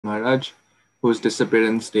Maharaj, whose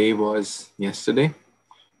disappearance day was yesterday.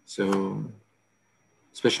 So,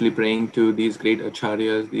 especially praying to these great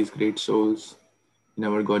acharyas, these great souls in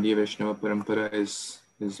our Gaudiya Vaishnava Parampara is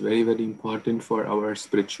very, very important for our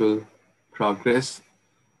spiritual progress.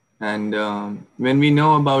 And when we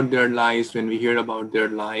know about their lives, when we hear about their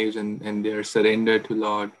lives and their surrender to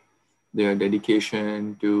Lord, their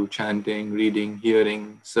dedication to chanting, reading,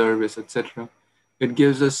 hearing, service, etc., it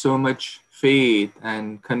gives us so much faith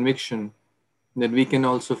and conviction that we can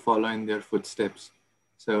also follow in their footsteps.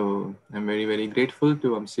 So I'm very, very grateful to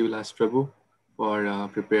Vamsi Vilas Prabhu for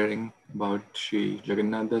preparing about Sri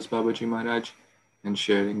Jagannath Das Babaji Maharaj and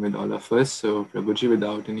sharing with all of us. So Prabhuji,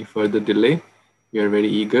 without any further delay, we are very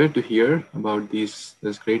eager to hear about this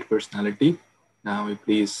great personality. Now,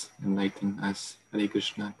 please enlighten us. Hare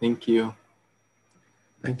Krishna. Thank you.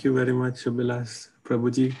 Thank you very much, Subhilas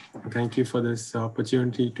Prabhuji. Thank you for this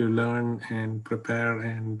opportunity to learn and prepare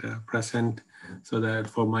and present so that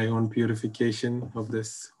for my own purification of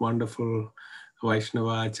this wonderful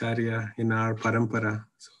Vaishnava Acharya in our parampara.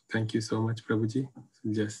 So thank you so much, Prabhuji.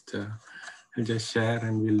 I'll just share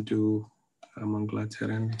and we'll do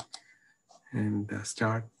Mangalacharan and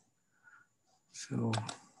start. So.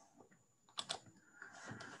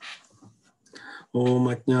 Om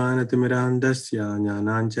Ajnanatimidandasya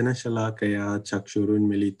Jnananjana Shalakaya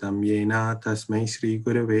Chakshurunmilitam Yena Tasmai Shri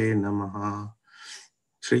Gurave Namaha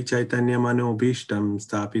Shri Chaitanya Manobhishtam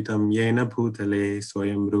Stapitam Yena Bhutale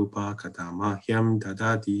Swayam Rupa Katamahyam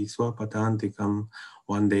Dadati Swapatantikam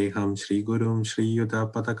Vandeham Shri Gurum Shri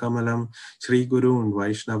Yuta Patakamalam Shri Gurun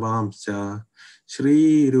Vaishnavamscha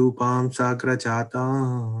Shri Rupam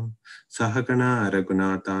Sagrachatam Sahagana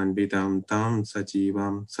Raghunathan Tam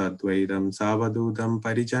Sajivam Sadvaidam Savadudam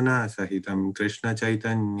Parijana Sahitam Krishna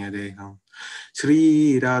Chaitanya Deham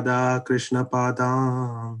Shri Radha Krishna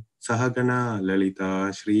Padam Sahagana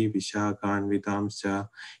Lalita Shri Vishakhanvitamscha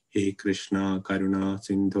He Krishna Karuna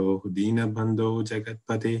Sindho Dina Bandho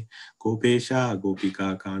Jagatpate Gopesha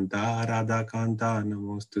Gopika Kanta Radha Kanta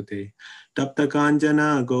Namostute Tapta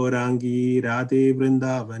Kanjana Gaurangi Radhe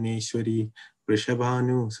Vrindavaneshwari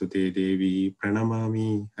Vrishabhanu Sute Devi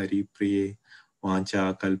Pranamami Hari Priye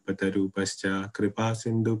Vancha Kalpatarupascha Kripa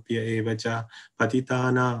Sindhupya Evacha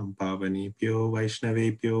Patitanam Pavanepyo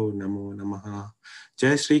Vaishnavepyo Namo Namaha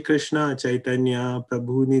Jai Shri Krishna Chaitanya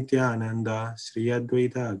Prabhu Nityananda Shri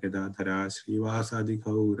Advaita Gadadhara Shri Vasadi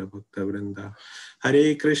Gaura Bhakta Vrinda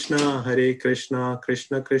Hare Krishna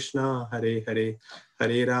Krishna Krishna Hare Hare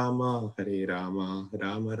Hare Rama Rama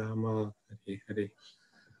Rama Hare Hare.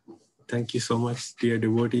 Thank you so much, dear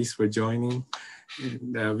devotees, for joining.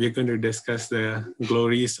 And, we're going to discuss the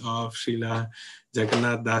glories of Srila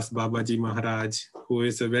Jagannath Das Babaji Maharaj, who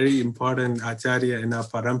is a very important acharya in our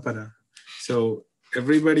parampara. So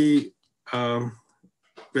everybody,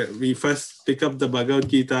 we first pick up the Bhagavad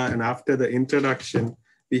Gita, and after the introduction,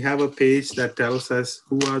 we have a page that tells us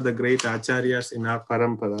who are the great acharyas in our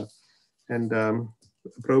parampara. And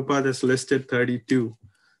Prabhupada has listed 32.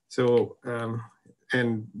 So,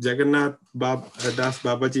 and Jagannath Das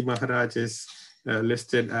Babaji Maharaj is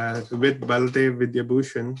listed with Baldev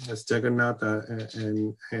Vidyabhushan as Jagannath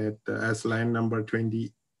and as line number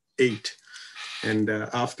 28. And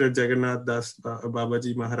after Jagannath Das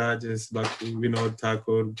Babaji Maharaj is Bhakti Vinod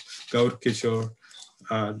Thakur, Gaur Kishore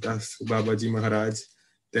Das Babaji Maharaj.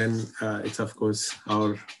 Then it's of course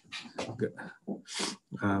our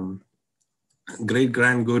great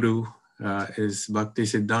grand guru is Bhakti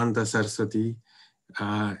Siddhanta Saraswati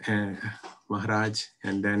Maharaj,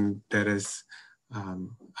 and then there is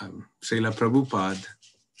Srila Prabhupada.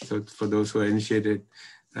 So for those who are initiated,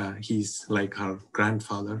 he's like our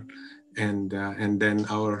grandfather, and then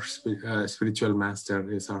our spiritual master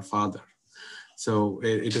is our father. So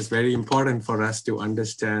it is very important for us to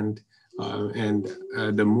understand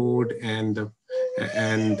the mood and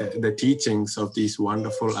the teachings of these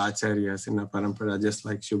wonderful acharyas in the parampara, just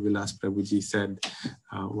like Shubhilas Prabhuji said,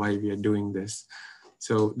 why we are doing this.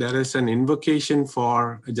 So there is an invocation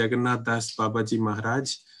for Jagannath Das Babaji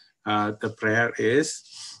Maharaj. The prayer is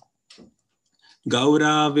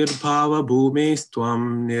Gaura Virbhava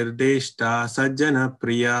Bhumestvam Nirdeshta Sajjana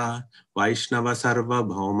Priya Vaishnava Sarva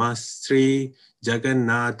Bhauma Sri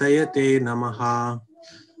Jagannatayate Namaha.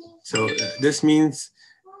 So this means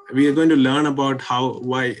we are going to learn about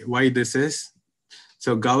why this is.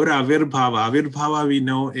 So Gaura Avirbhava. Avirbhava we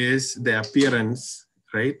know is the appearance,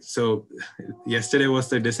 right? So yesterday was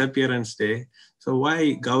the disappearance day. So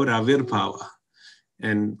why Gaura Avirbhava?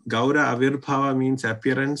 And Gaura Avirbhava means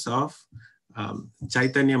appearance of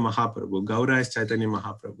Chaitanya Mahaprabhu. Gaura is Chaitanya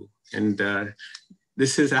Mahaprabhu. And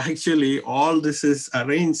this is actually, all this is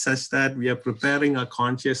arranged such that we are preparing our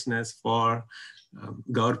consciousness for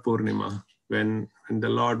Gaur Purnima, when the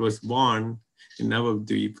Lord was born in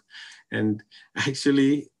Navadvip. And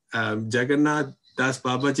actually, Jagannath Das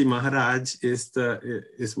Babaji Maharaj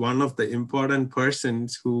is one of the important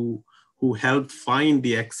persons who helped find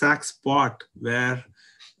the exact spot where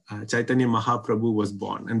Chaitanya Mahaprabhu was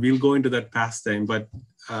born. And we'll go into that pastime, but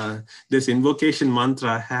this invocation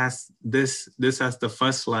mantra has this as the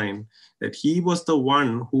first line, that he was the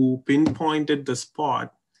one who pinpointed the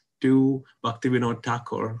spot to Bhaktivinoda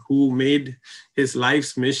Thakur, who made his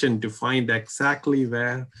life's mission to find exactly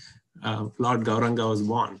where Lord Gauranga was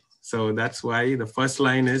born. So that's why the first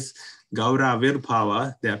line is Gaura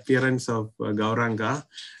Virbhava, the appearance of Gauranga.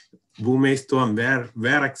 Bhumestvam,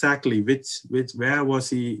 where exactly, where was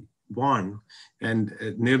he born? And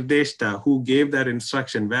Nirdeshta, who gave that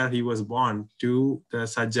instruction where he was born to the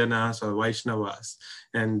Sajjanas or Vaishnavas.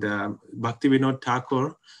 And Bhaktivinoda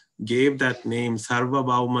Thakur gave that name Sarva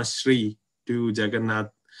Bhauma Shri to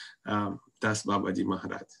Jagannath Das Babaji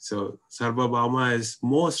Maharaj. So Sarva Bhauma is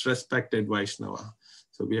most respected Vaishnava.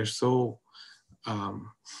 So we are so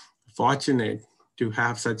fortunate to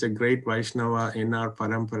have such a great Vaishnava in our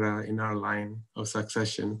parampara, in our line of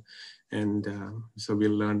succession. And so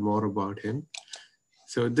we'll learn more about him.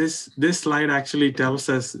 So this slide actually tells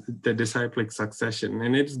us the disciplic succession.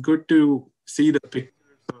 And it's good to see the pictures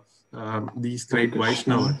of these great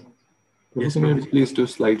Vaishnavas. Yes, can you please do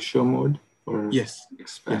slideshow mode? Or yes.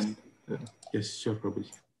 Expand. Yes, yes, sure,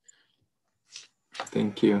 Prabhuji.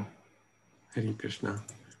 Thank you. Hare Krishna.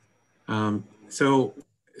 So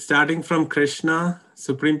starting from Kṛṣṇa,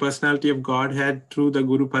 Supreme Personality of Godhead, through the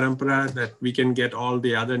Guru Parampara, that we can get all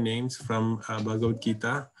the other names from Bhagavad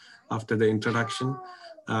Gita after the introduction.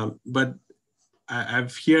 But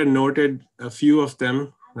I've here noted a few of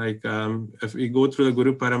them. Like if we go through the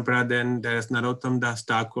Guru Parampara, then there's Narottam Das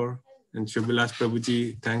Thakur and Shubhalas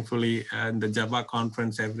Prabhuji. Thankfully, at the Japa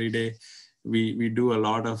conference every day, we do a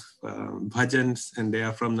lot of bhajans, and they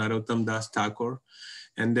are from Narottam Das Thakur.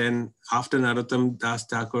 And then after Narottam Das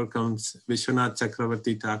Thakur comes Vishwanath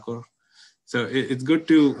Chakravarti Thakur. So it's good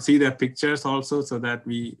to see their pictures also, so that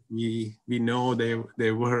we know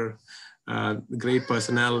they were great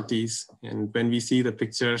personalities. And when we see the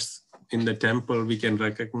pictures in the temple, we can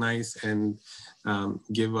recognize and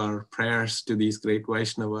give our prayers to these great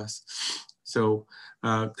Vaishnavas. So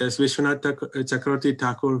as Vishwanath Chakravarti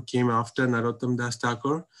Thakur came after Narottam Das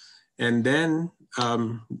Thakur, and then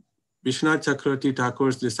Vishwanath Chakravarti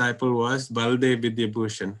Thakur's disciple was Baldev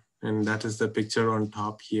Vidyabhushan, and that is the picture on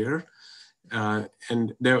top here.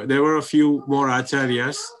 And there were a few more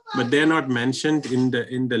acharyas, but they're not mentioned in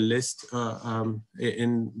the list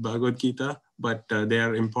in Bhagavad Gita, but they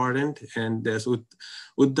are important. And there's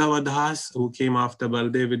Uddhava Das, who came after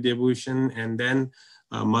Baldev Vidyabhushan, and then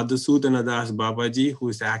Madhusudana Das Babaji, who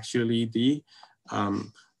is actually the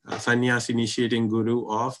sannyas initiating guru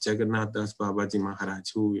of Jagannath Das Babaji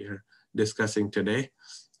Maharaj, who we are discussing today.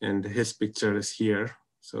 And his picture is here.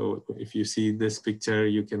 So if you see this picture,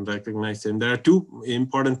 you can recognize him. There are two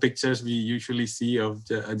important pictures we usually see of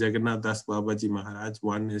Jagannath Das Babaji Maharaj.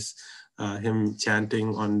 One is him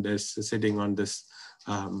chanting on this, sitting on this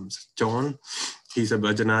stone. He's a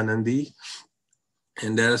Bhajananandi.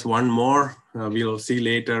 And there's one more we'll see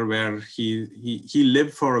later, where he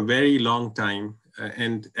lived for a very long time.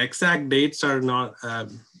 And exact dates are not,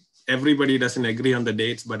 everybody doesn't agree on the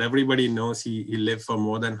dates, but everybody knows he lived for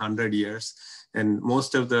more than 100 years. And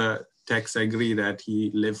most of the texts agree that he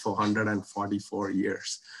lived for 144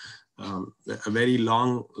 years. A very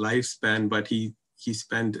long lifespan, but he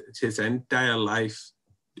spent his entire life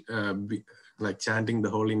like chanting the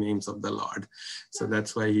holy names of the Lord. So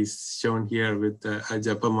that's why he's shown here with a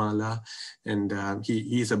Japamala, and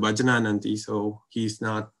he's a Bhajananandi, so he's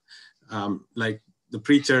not like the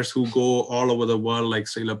preachers who go all over the world like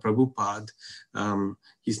Srila Prabhupada.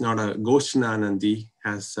 He's not a Goshnanandi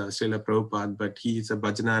as Srila Prabhupada, but he's a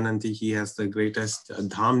Bhajananandi. He has the greatest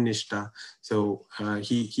Dham Nishta. So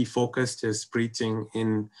he focused his preaching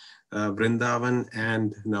in Vrindavan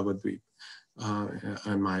and Navadvip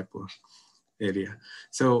and Mayapur area.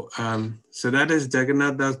 So so that is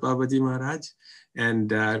Jagannath Das Babaji Maharaj. And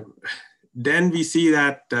then we see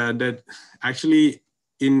that that actually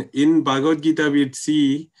in Bhagavad Gita we'd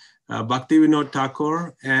see Bhaktivinoda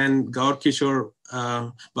Thakur and Gaur Kishore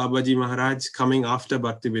Babaji Maharaj coming after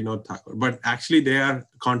Bhaktivinoda Thakur. But actually they are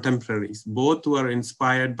contemporaries. Both were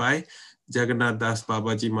inspired by Jagannath Das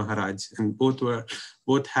Babaji Maharaj, and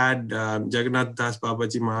both had Jagannath Das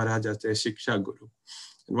Babaji Maharaj as their Shiksha Guru.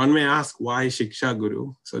 And one may ask, why Shiksha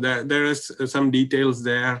Guru? So there is some details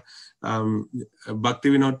there.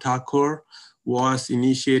 Bhaktivinoda Thakur was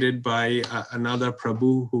initiated by another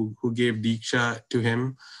prabhu who gave Diksha to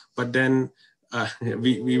him. But then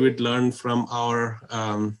we would learn from our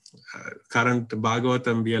current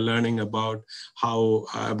Bhagavatam, we are learning about how,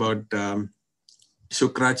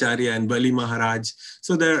 Shukracharya and Bali Maharaj.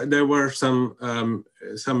 So there were some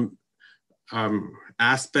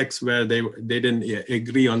aspects where they didn't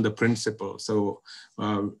agree on the principle. So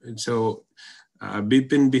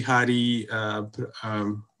Bipin Bihari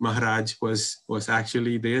Maharaj was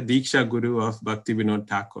actually the Diksha Guru of Bhaktivinoda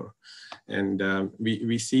Thakur. And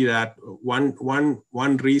we see that one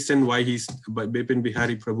reason why Bipin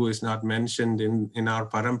Bihari Prabhu is not mentioned in our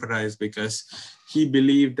parampara is because he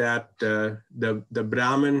believed that the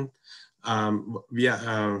Brahmin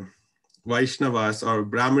Vaishnavas or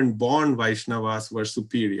Brahmin-born Vaishnavas were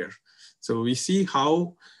superior. So we see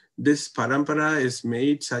how this parampara is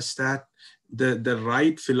made such that the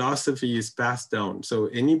right philosophy is passed down. So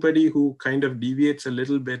anybody who kind of deviates a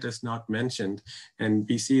little bit is not mentioned. And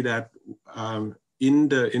we see that in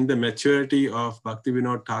the maturity of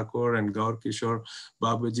Bhaktivinoda Thakur and Gaur Kishore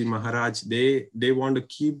Babaji Maharaj, they want to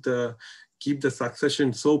keep the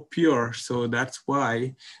succession so pure. So that's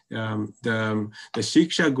why the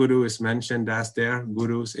Shiksha Guru is mentioned as their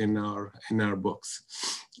gurus in our books.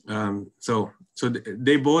 So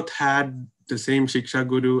they both had the same Shiksha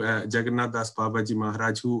Guru, Jagannath Das Babaji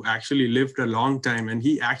Maharaj, who actually lived a long time, and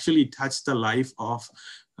he actually touched the life of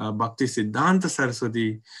Bhakti Siddhanta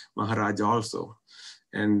Saraswati Maharaj also.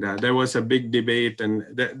 And there was a big debate, and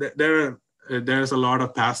there's a lot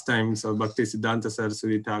of pastimes of Bhakti Siddhanta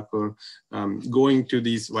Saraswati Thakur going to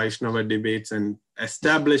these Vaishnava debates and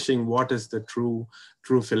establishing what is the true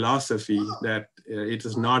philosophy, that it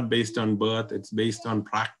is not based on birth, it's based on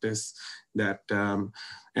practice. That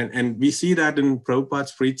and we see that in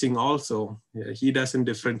Prabhupada's preaching also. He doesn't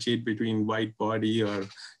differentiate between white body or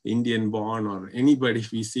Indian born or anybody.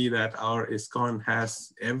 We see that our ISKCON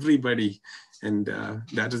has everybody, and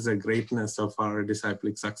that is the greatness of our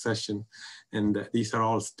disciplic succession. And these are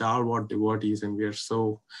all stalwart devotees, and we are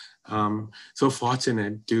so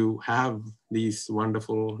fortunate to have these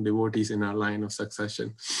wonderful devotees in our line of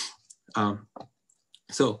succession.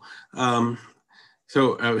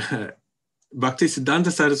 Bhakti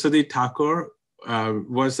Siddhanta Saraswati Thakur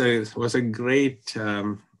was a great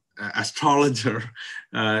astrologer,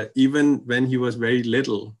 even when he was very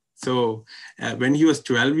little. So when he was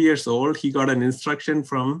 12 years old, he got an instruction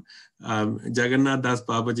from Jagannath Das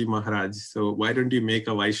Babaji Maharaj. So why don't you make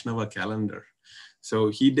a Vaishnava calendar? So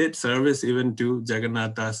he did service even to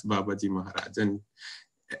Jagannath Das Babaji Maharaj. And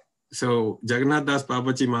so Jagannath Das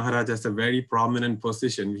Babaji Maharaj has a very prominent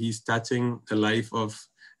position. He's touching the life of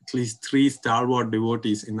at least 3 stalwart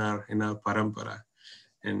devotees in our parampara.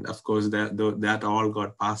 And of course, that all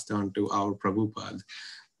got passed down to our Prabhupada.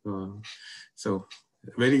 So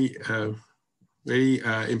very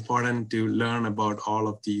important to learn about all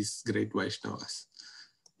of these great Vaishnavas.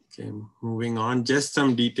 Okay, moving on, just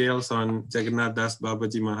some details on Jagannath Das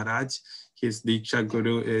Babaji Maharaj. His Diksha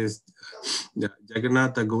Guru is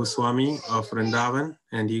Jagannath Goswami of Vrindavan,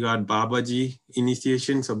 and he got Babaji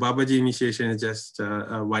initiation. So Babaji initiation is just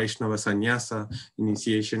a Vaishnava Sannyasa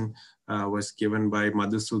initiation, was given by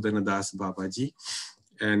Madhusudana Das Babaji.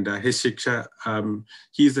 And his Shiksha,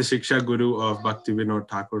 he's the Shiksha Guru of Bhaktivinoda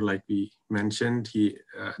Thakur, like we mentioned.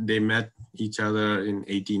 They met each other in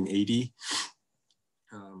 1880.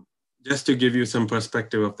 Just to give you some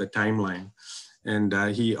perspective of the timeline. And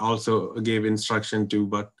he also gave instruction to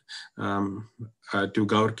Gaur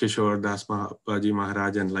Kishore Das Babaji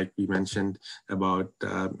Maharaj, and like we mentioned about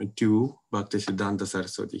to Bhakti Siddhanta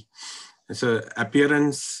Saraswati. And so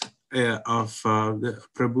appearance of the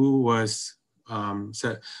Prabhu was,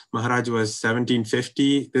 Maharaj was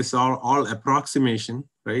 1750. This is all approximation,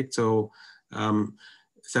 right? So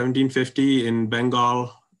 1750 in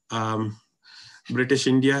Bengal, British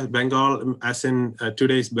India, Bengal as in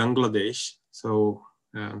today's Bangladesh. So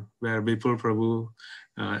where Vipul Prabhu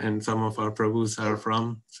and some of our Prabhus are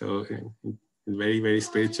from. So very, very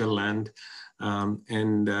spiritual land.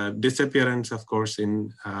 And disappearance, of course,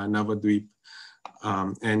 in Navadvip.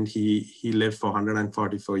 And he lived for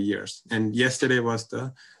 144 years. And yesterday was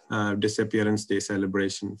the disappearance day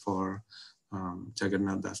celebration for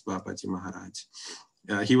Jagannath Das Babaji Maharaj.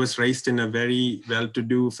 He was raised in a very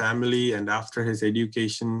well-to-do family, and after his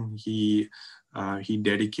education, he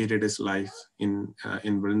dedicated his life in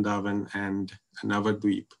Vrindavan and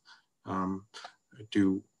Navadvip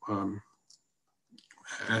to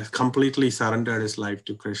completely surrendered his life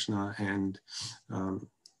to Kṛṣṇa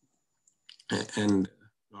and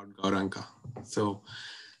Lord Gauranga. So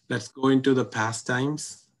let's go into the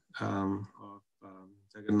pastimes.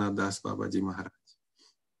 Jagannath Das Babaji Maharaj.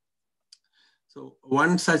 So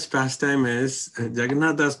one such pastime is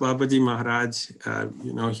Jagannath Das Babaji Maharaj.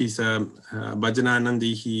 He's a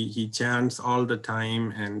Bhajananandi. He chants all the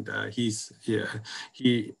time, and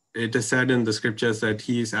it is said in the scriptures that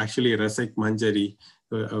he is actually Rasik Manjari,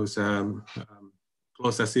 who's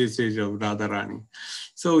close associate of Radharani.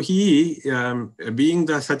 So he, being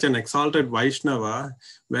such an exalted Vaishnava,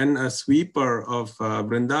 when a sweeper of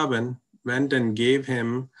Vrindavan went and gave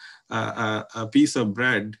him a piece of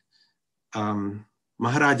bread,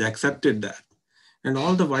 Maharaj accepted that. And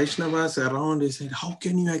all the Vaishnavas around, he said, how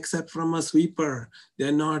can you accept from a sweeper?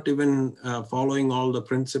 They're not even following all the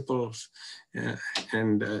principles.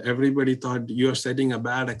 And everybody thought you're setting a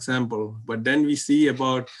bad example. But then we see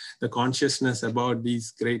about the consciousness about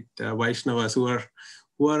these great Vaishnavas who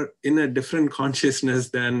are in a different consciousness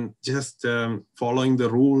than just following the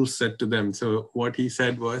rules set to them. So what he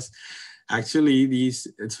said was, actually, these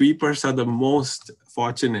sweepers are the most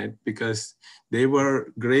fortunate because they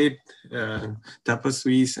were great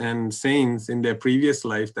tapasvis and saints in their previous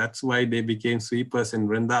life. That's why they became sweepers in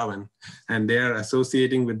Vrindavan. And they are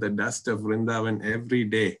associating with the dust of Vrindavan every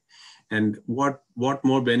day. And what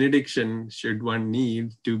more benediction should one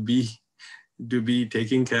need to be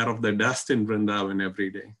taking care of the dust in Vrindavan every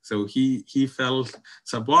day? So he felt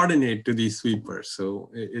subordinate to these sweepers. So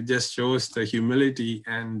it just shows the humility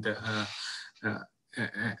and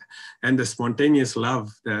the spontaneous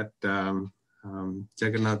love that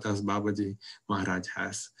Jagannath Das Babaji Maharaj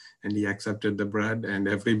has. And he accepted the bread, and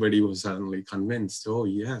everybody was suddenly convinced, oh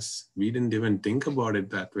yes, we didn't even think about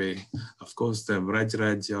it that way. Of course, the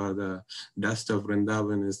Vrajraj, or the dust of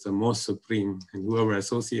Vrindavan, is the most supreme, and whoever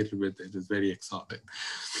associated with it is very exalted.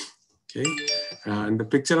 Okay, and the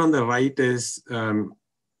picture on the right is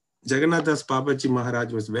Jagannath Das Babaji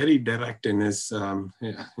Maharaj was very direct in his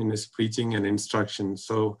preaching and instruction.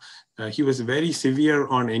 So he was very severe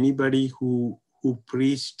on anybody who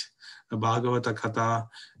preached a Bhagavata Katha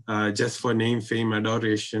just for name, fame,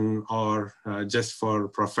 adoration, or just for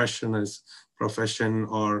profession,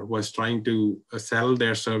 or was trying to sell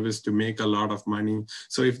their service to make a lot of money.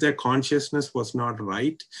 So if their consciousness was not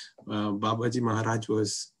right, Babaji Maharaj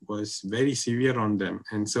was very severe on them.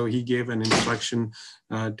 And so he gave an instruction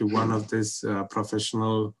to one of this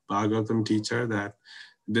professional Bhagavatam teacher that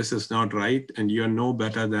this is not right and you're no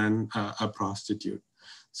better than a prostitute.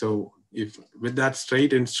 So if with that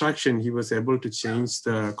straight instruction, he was able to change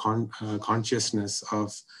the consciousness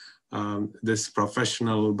of this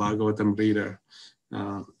professional Bhagavatam reader.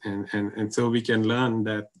 And so we can learn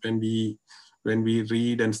that when we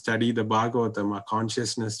read and study the Bhagavatam, our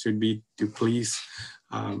consciousness should be to please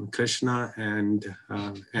Kṛṣṇa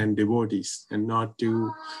and devotees, and not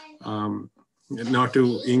to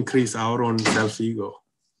increase our own self-ego.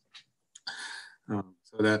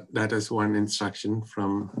 So that is one instruction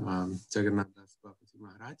from Jagannath Das Babaji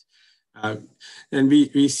Maharaj. And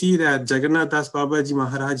we see that Jagannath Das Babaji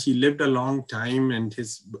Maharaj, he lived a long time, and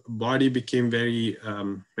his body became very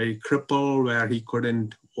crippled, where he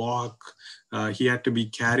couldn't walk. He had to be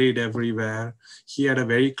carried everywhere. He had a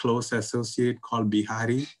very close associate called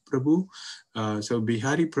Bihari Prabhu. So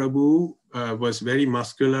Bihari Prabhu was very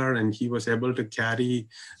muscular, and he was able to carry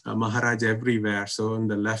Maharaj everywhere. So in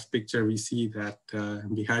the left picture, we see that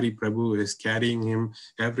Bihari Prabhu is carrying him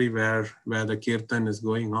everywhere where the kirtan is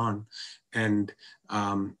going on. And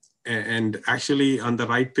actually on the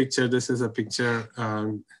right picture, this is a picture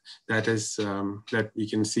that we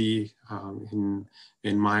can see in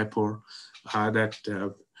Mayapur, that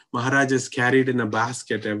Maharaj is carried in a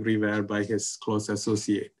basket everywhere by his close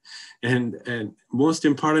associate. And most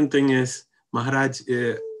important thing is Maharaj,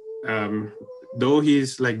 though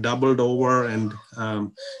he's like doubled over, and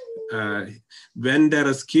when there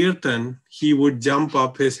is kirtan, he would jump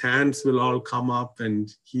up, his hands will all come up,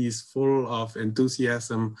 and he's full of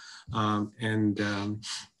enthusiasm for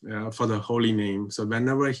the holy name. So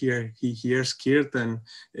whenever he hears kirtan,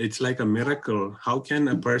 it's like a miracle. How can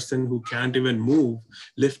a person who can't even move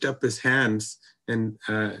lift up his hands? And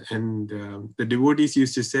the devotees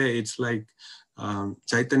used to say it's like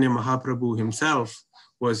Chaitanya Mahaprabhu himself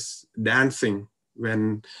was dancing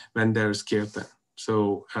when there's kirtan.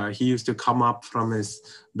 So he used to come up from his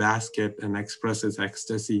basket and express his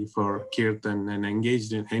ecstasy for kirtan, and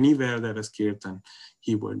engaged in anywhere there is kirtan,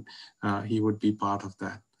 he would be part of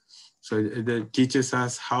that. So it teaches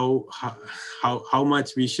us how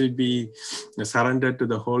much we should be surrendered to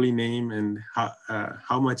the holy name, and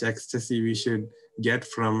how much ecstasy we should get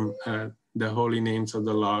from the holy names of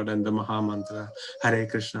the Lord and the Maha Mantra. Hare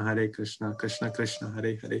Kṛṣṇa, Krishna Krishna,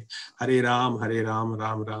 Hare Hare, Hare Ram,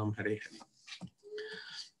 Ram Ram, Hare Hare.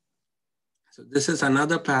 So this is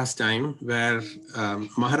another pastime where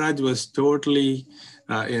Maharaj was totally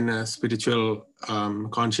in a spiritual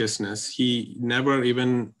consciousness. He never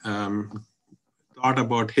even thought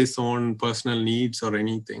about his own personal needs or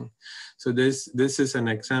anything. So this is an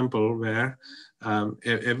example where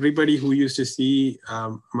everybody who used to see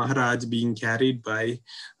Maharaj being carried by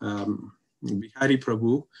Bihari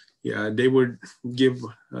Prabhu, yeah, they would give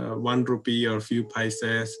 1 rupee or a few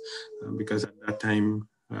paisas because at that time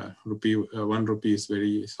 1 rupee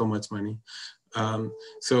is so much money.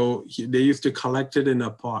 So they used to collect it in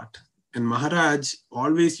a pot. And Maharaj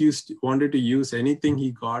always wanted to use anything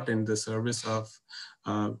he got in the service of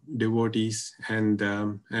devotees and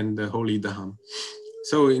the holy dham.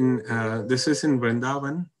 So this is in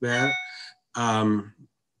Vrindavan, where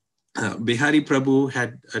Bihari Prabhu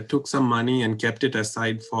had took some money and kept it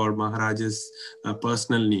aside for Maharaj's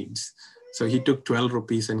personal needs. So he took 12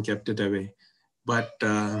 rupees and kept it away. But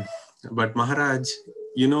Maharaj,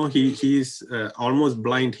 he's almost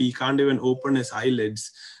blind. He can't even open his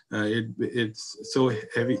eyelids. It's so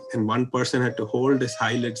heavy, and one person had to hold his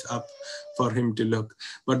eyelids up for him to look.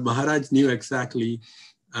 But Maharaj knew exactly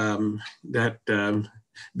that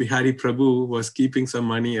Bihari Prabhu was keeping some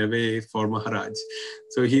money away for Maharaj.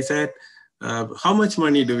 So he said, how much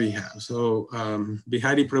money do we have? So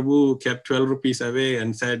Bihari Prabhu kept 12 rupees away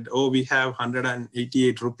and said, oh, we have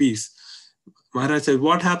 188 rupees. Maharaj said,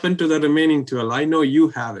 what happened to the remaining 12? I know you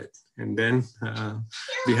have it. And then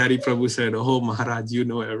Bihari Prabhu said, oh, Maharaj, you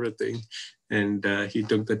know everything. And he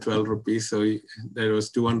took the 12 rupees. So there was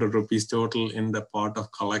 200 rupees total in the pot of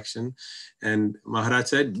collection. And Maharaj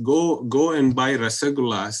said, go and buy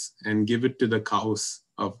rasagullas and give it to the cows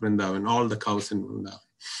of Vrindavan, all the cows in Vrindavan.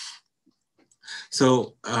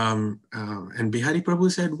 So, and Bihari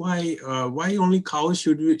Prabhu said, why only cows?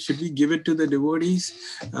 Should we give it to the devotees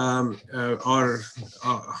or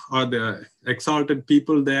the exalted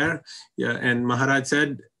people there? Yeah, and Maharaj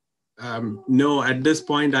said, no, at this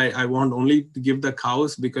point, I want only to give the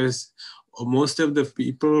cows because most of the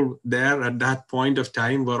people there at that point of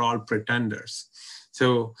time were all pretenders.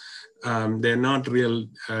 So they're not real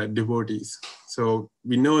devotees. So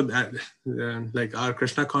we know that like our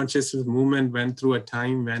Krishna consciousness movement went through a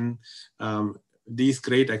time when these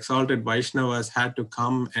great exalted Vaishnavas had to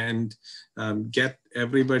come and get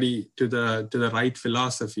everybody to the right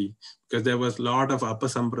philosophy, because there was a lot of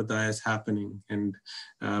apasampradayas happening. And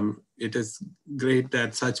it is great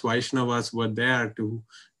that such Vaishnavas were there to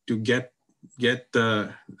get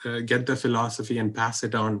the philosophy and pass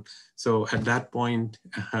it on. So at that point,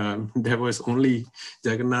 there was only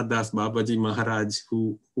Jagannath Das Babaji Maharaj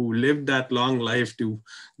who lived that long life to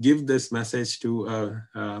give this message to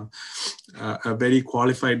a very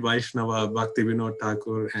qualified Vaishnava, Bhakti Vinod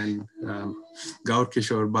Thakur and Gaur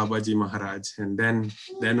Kishore Babaji Maharaj, and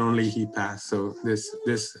then only he passed. So this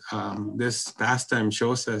pastime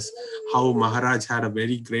shows us how Maharaj had a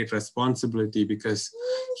very great responsibility, because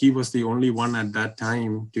he was the only one at that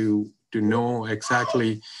time to know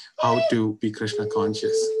exactly how to be Krishna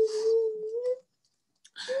conscious.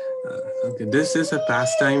 Okay, this is a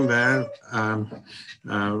pastime where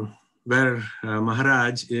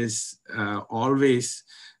Maharaj is always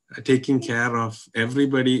taking care of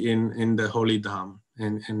everybody in the holy dham,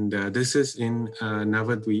 and this is in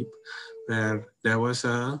Navadvip, where there was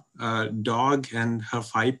a dog and her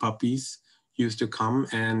 5 puppies used to come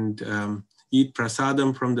and eat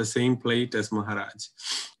prasadam from the same plate as Maharaj.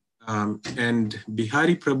 And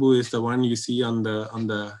Bihari Prabhu is the one you see on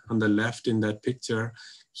the left in that picture.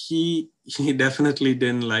 He definitely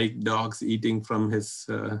didn't like dogs eating from his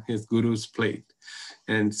guru's plate,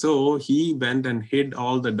 and so he went and hid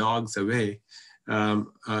all the dogs away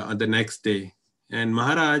the next day. And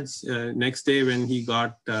Maharaj, next day when he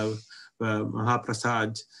got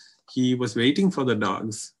Mahaprasad, he was waiting for the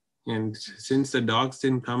dogs. And since the dogs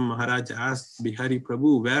didn't come, Maharaj asked Bihari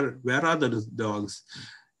Prabhu, where are the dogs?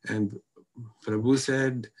 And Prabhu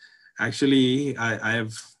said, actually,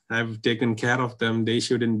 I've taken care of them. They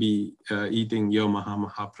shouldn't be eating your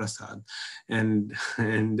Mahaprasad. And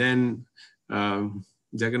then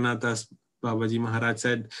Jagannath Babaji Maharaj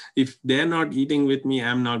said, if they're not eating with me,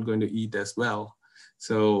 I'm not going to eat as well.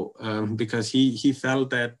 So because he felt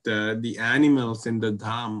that the animals in the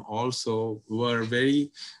dham also were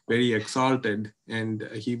very, very exalted, and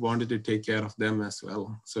he wanted to take care of them as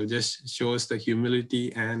well. So just shows the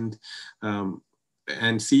humility and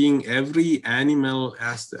seeing every animal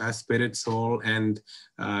as spirit soul and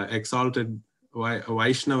exalted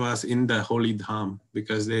Vaishnavas in the holy dham,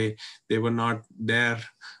 because they were not there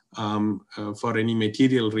for any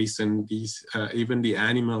material reason. These even the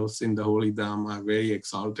animals in the holy dham are very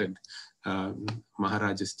exalted.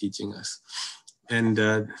 Maharaj is teaching us. And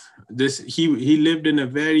he lived in a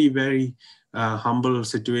very, very humble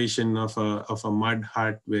situation of a mud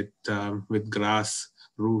hut with grass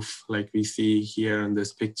roof, like we see here in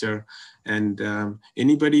this picture. And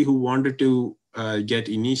anybody who wanted to get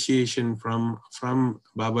initiation from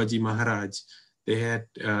Babaji Maharaj, they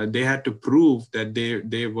had to prove that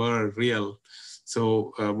they were real.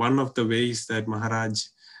 So one of the ways that Maharaj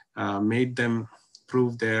made them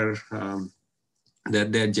prove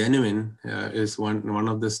that they're genuine is one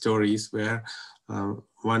of the stories where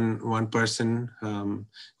one person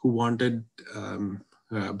who wanted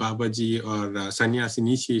Babaji or sannyas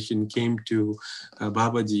initiation came to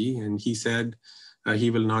Babaji, and he said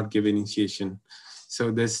he will not give initiation.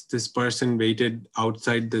 So this person waited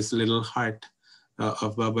outside this little hut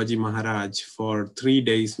of Babaji Maharaj for 3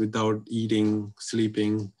 days without eating,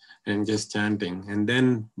 sleeping, and just chanting. And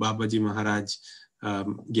then Babaji Maharaj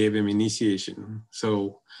gave him initiation.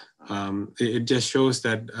 So it just shows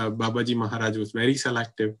that Babaji Maharaj was very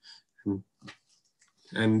selective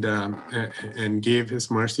and gave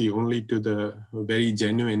his mercy only to the very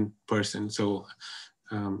genuine person. So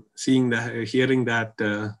hearing that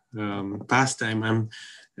pastime,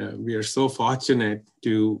 we are so fortunate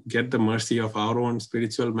to get the mercy of our own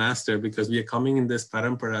spiritual master, because we are coming in this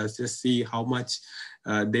parampara. Just see how much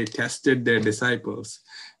they tested their disciples.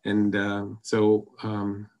 And so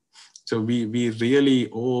we really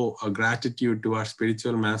owe a gratitude to our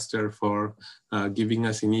spiritual master for giving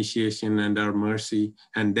us initiation and our mercy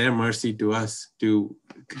and their mercy to us to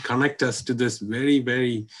connect us to this very,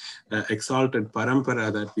 very exalted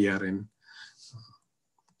parampara that we are in.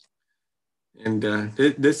 And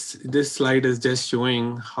this slide is just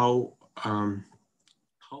showing how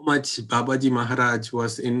much Babaji Maharaj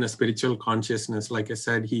was in a spiritual consciousness. Like I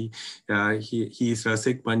said, he is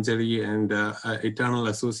Rasik Panjari and eternal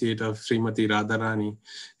associate of Srimati Radharani,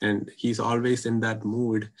 and he's always in that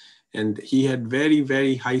mood. And he had very,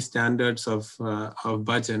 very high standards of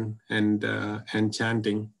bhajan and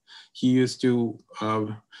chanting. He used to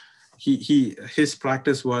his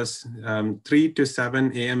practice was 3 to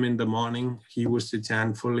 7 a.m. in the morning. He used to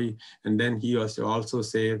chant fully, and then he used to also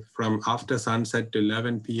say from after sunset to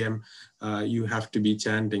 11 p.m. You have to be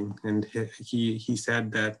chanting. And he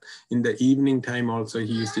said that in the evening time also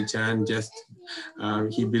he used to chant. Just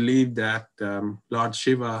he believed that Lord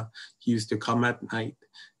Shiva, he used to come at night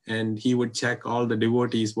and he would check all the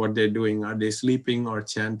devotees what they're doing. Are they sleeping or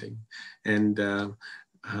chanting? And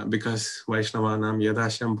because Vaishnavanam Yada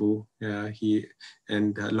Shambhu,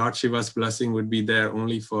 Lord Shiva's blessing would be there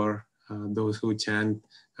only for those who chant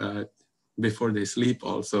before they sleep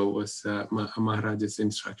also, was Maharaj's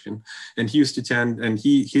instruction. And he used to chant, and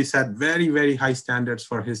he set very, very high standards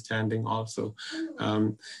for his chanting also.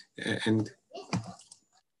 And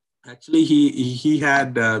actually he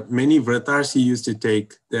had many vratas he used to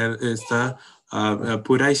take. There is the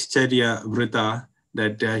Puraishcharya vrata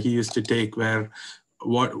that he used to take, where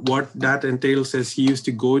what that entails is he used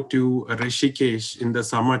to go to Rishikesh in the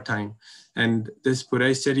summertime. And this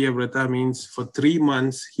Puraishcharya Vrata means for 3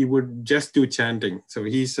 months, he would just do chanting. So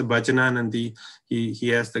he's a Bhajananandi. He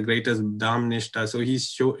has the greatest Dham Nishta. So he's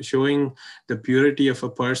showing the purity of a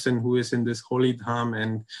person who is in this holy Dham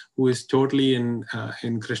and who is totally in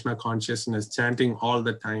Krishna consciousness, chanting all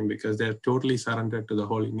the time because they're totally surrendered to the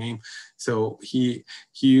holy name. So he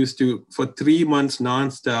used to, for 3 months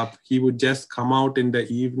nonstop, he would just come out in the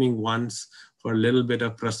evening once for a little bit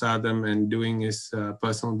of prasadam and doing his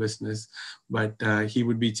personal business. But he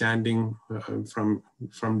would be chanting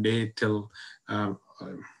from day till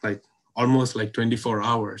like almost like 24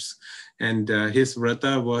 hours. And his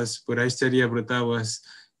vrata was, Puraishcharya vrata was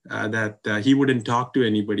that he wouldn't talk to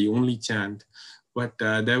anybody, only chant. But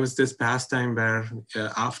there was this pastime where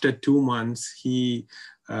after 2 months, he,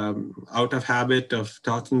 out of habit of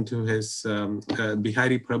talking to his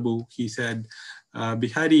Bihari Prabhu, he said,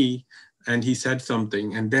 Bihari, and he said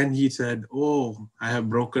something, and then he said, oh, I have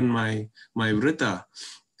broken my vrita.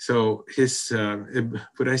 So his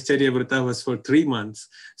Puraishcharya vrita was for 3 months.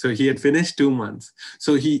 So he had finished 2 months.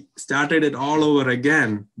 So he started it all over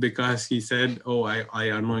again because he said, oh, I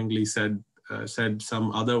unknowingly said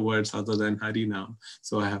some other words other than Harinam.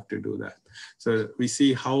 So I have to do that. So we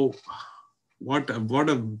see what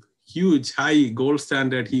a huge high gold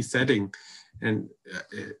standard he's setting. And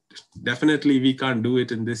definitely we can't do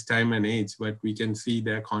it in this time and age, but we can see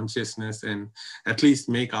their consciousness and at least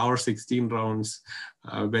make our 16 rounds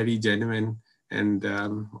very genuine and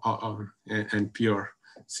pure,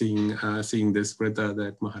 seeing this vrata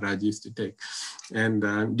that Maharaj used to take.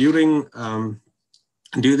 And during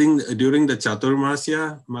during the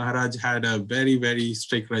Chaturmasya, Maharaj had a very, very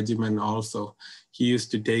strict regimen also. He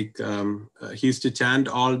used to take, he used to chant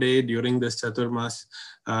all day during this Chaturmas.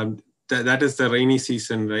 That is the rainy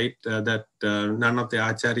season, right? That none of the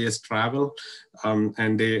acharyas travel,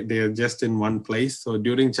 and they are just in one place. So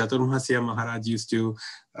during Chaturmasya, Maharaj used to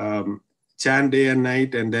chant day and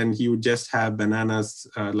night, and then he would just have bananas,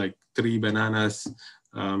 like 3 bananas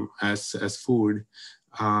as food.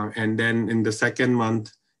 And then in the second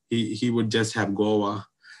month, he would just have guava.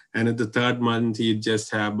 And in the third month, he'd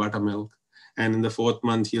just have buttermilk. And in the fourth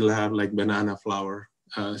month, he'll have like banana flour.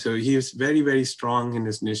 So he is very, very strong in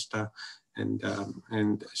his nishtha,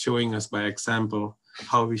 and showing us by example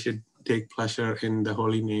how we should take pleasure in the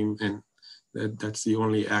holy name. And that's the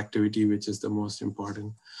only activity which is the most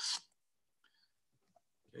important.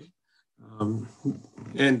 Okay.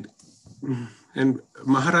 And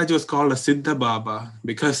Maharaj was called a Siddha Baba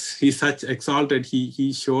because he's such exalted.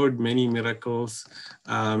 He showed many miracles,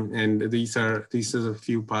 and these are a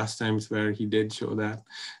few pastimes where he did show that.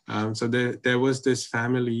 So there was this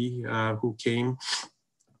family who came,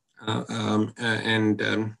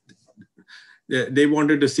 and they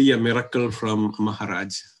wanted to see a miracle from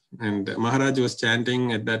Maharaj. And Maharaj was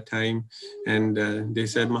chanting at that time, and they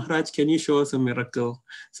said, "Maharaj, can you show us a miracle?"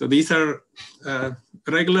 So these are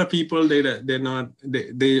regular people. They're not.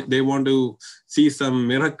 They want to see some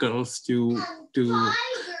miracles to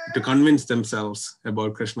convince themselves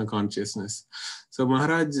about Krishna consciousness. So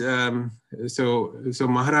Maharaj, so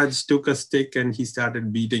Maharaj took a stick and he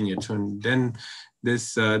started beating it, and then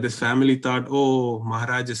this family thought, "Oh,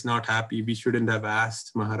 Maharaj is not happy. We shouldn't have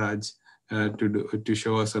asked Maharaj to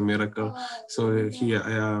show us a miracle." So he,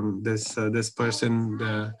 this person,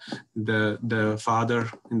 the father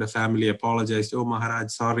in the family apologized. "Oh, Maharaj,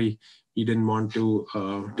 sorry, we didn't want to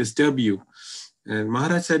disturb you." And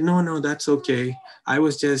Maharaj said, "No, that's okay. I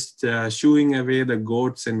was just shooing away the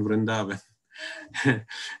goats in Vrindavan."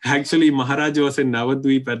 Actually, Maharaj was in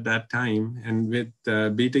Navadvip at that time, and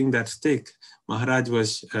with beating that stick, Maharaj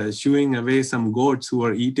was shooing away some goats who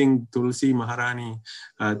were eating Tulsi Maharani,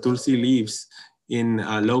 Tulsi leaves in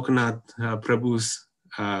Lokanath Prabhu's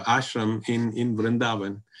ashram in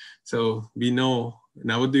Vrindavan. So we know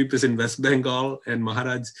Navadvip is in West Bengal, and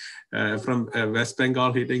Maharaj from West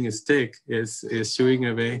Bengal hitting his stick is shooing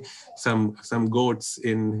away some goats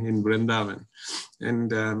in Vrindavan.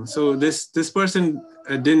 And so this person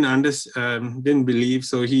didn't believe,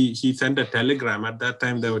 so he sent a telegram. At that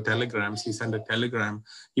time there were telegrams. He sent a telegram.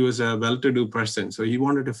 He was a well-to-do person, so he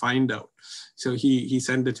wanted to find out. So he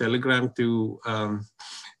sent a telegram to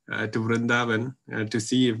Vrindavan to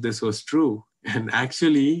see if this was true. And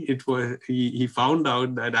actually, it was. He found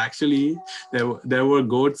out that actually there were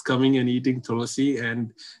goats coming and eating tulsi,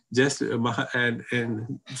 and just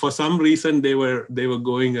and for some reason they were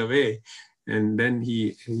going away. And then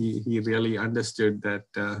he really understood that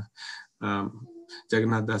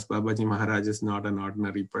Jagannath Das Babaji Maharaj is not an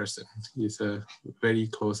ordinary person. He's a very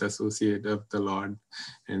close associate of the Lord,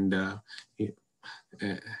 and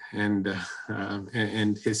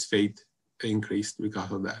his faith increased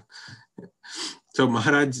because of that. So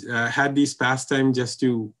Maharaj had these pastimes just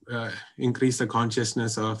to increase the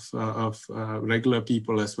consciousness of regular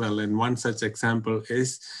people as well. And one such example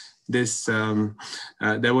is this.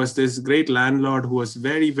 There was this great landlord who was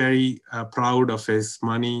very, very proud of his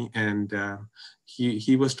money, and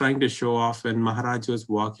he was trying to show off. When Maharaj was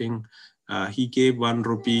walking, he gave 1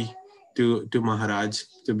 rupee to Maharaj,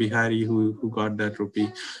 to Bihari, who got that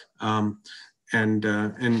rupee, and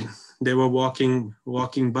they were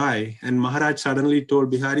walking by, and Maharaj suddenly told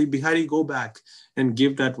Bihari, go back and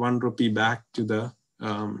give that 1 rupee back to the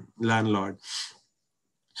landlord.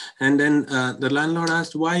 And then the landlord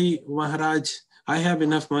asked, "Why, Maharaj? I have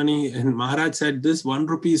enough money." And Maharaj said, "This 1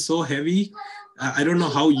 rupee is so heavy. I don't know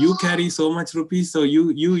how you carry so much rupees, so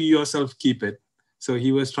you yourself keep it." So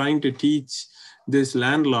he was trying to teach this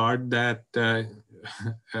landlord that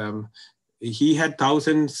he had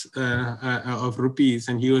thousands of rupees,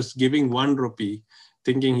 and he was giving 1 rupee,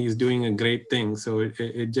 thinking he's doing a great thing. So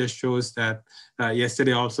it just shows that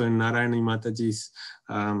yesterday also in Narayani Mataji's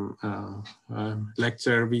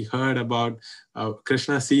lecture, we heard about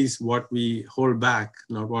Kṛṣṇa sees what we hold back,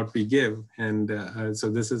 not what we give. And so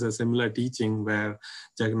this is a similar teaching where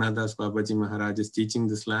Jagannath Das Babaji Maharaj is teaching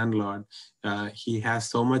this landlord. He has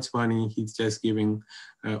so much money, he's just giving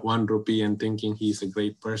 1 rupee and thinking he's a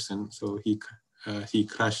great person. So he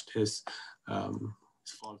crushed his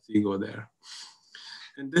false ego there.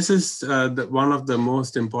 And this is one of the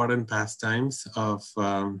most important pastimes of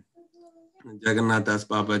Jagannath Das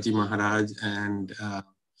Babaji Maharaj and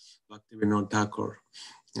Bhaktivinoda Thakur.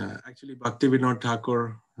 actually Bhaktivinoda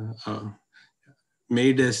Thakur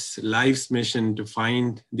made his life's mission to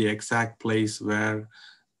find the exact place where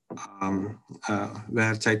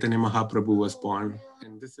Chaitanya Mahaprabhu was born.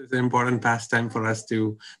 And this is an important pastime for us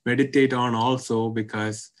to meditate on also,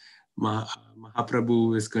 because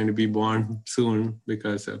Mahaprabhu is going to be born soon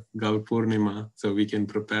because of Gaur Purnima. So we can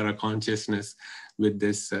prepare our consciousness with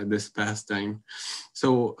this pastime.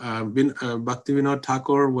 So Bhaktivinoda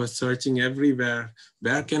Thakur was searching everywhere.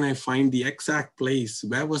 Where can I find the exact place?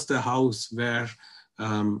 Where was the house where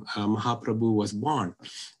Mahaprabhu was born?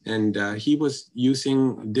 And he was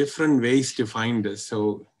using different ways to find this.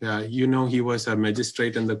 So, he was a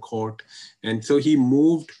magistrate in the court. And so he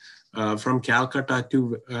moved from Calcutta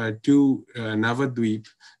to Navadvip,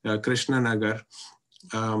 Kṛṣṇa Nagar,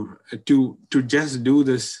 to just do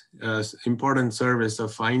this important service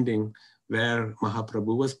of finding where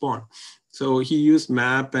Mahaprabhu was born. So he used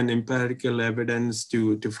map and empirical evidence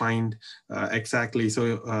to find exactly.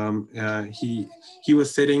 So he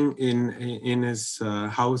was sitting in his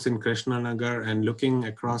house in Kṛṣṇa Nagar and looking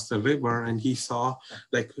across the river, and he saw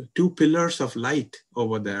like 2 pillars of light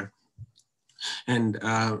over there. And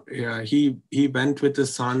he went with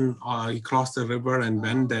his son. He crossed the river and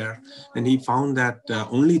went there, and he found that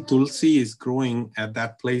only tulsi is growing at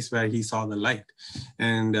that place where he saw the light.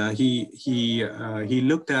 And he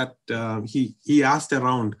looked at he asked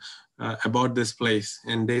around about this place,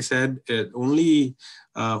 and they said only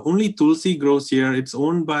tulsi grows here. It's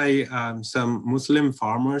owned by some Muslim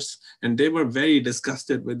farmers, and they were very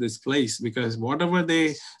disgusted with this place because whatever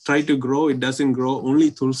they try to grow, it doesn't grow. Only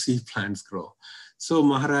tulsi plants grow. So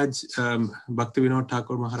Maharaj, Bhaktivinoda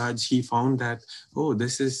Thakur Maharaj, he found that,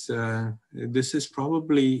 this is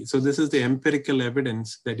probably, so this is the empirical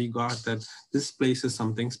evidence that he got that this place is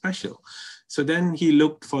something special. So then he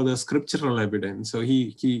looked for the scriptural evidence. So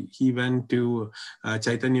he went to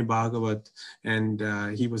Chaitanya Bhāgavatam, and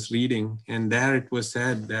he was reading, and there it was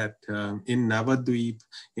said that in Navadvip,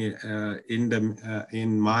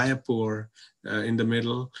 in Mayapur, in the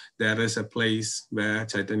middle, there is a place where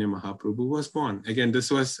Chaitanya Mahaprabhu was born. Again,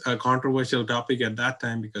 this was a controversial topic at that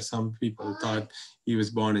time because some people thought he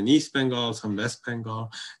was born in East Bengal, some West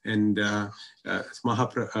Bengal, and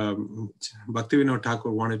Bhaktivinoda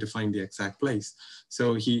Thakur wanted to find the exact place.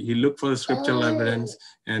 So he looked for the scriptural evidence,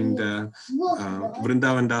 and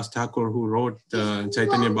Vrindavan Das Thakur, who wrote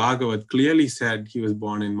Chaitanya Bhāgavatam, clearly said he was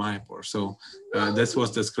born in Mayapur. So this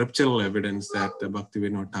was the scriptural evidence that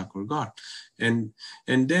Bhaktivinoda Thakur got. And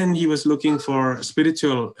then he was looking for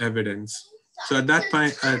spiritual evidence. So at that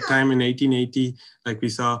time in 1880, like we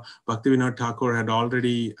saw, Bhaktivinoda Thakur had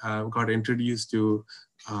already got introduced to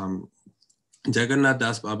Jagannath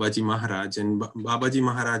Das Babaji Maharaj, and Babaji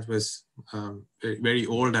Maharaj was very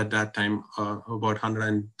old at that time, about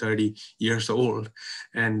 130 years old,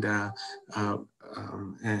 and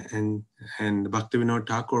Bhaktivinoda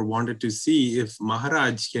Thakur wanted to see if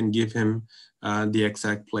Maharaj can give him the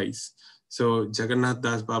exact place. So Jagannath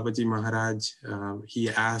Das Babaji Maharaj, he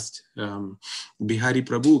asked Bihari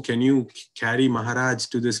Prabhu, can you carry Maharaj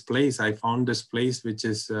to this place? I found this place which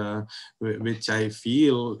I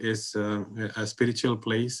feel is a spiritual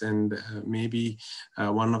place, and maybe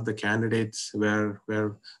one of the candidates where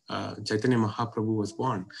Chaitanya Mahaprabhu was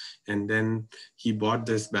born. And then he bought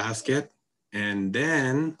this basket, and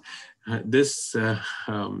then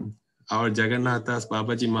our Jagannath Das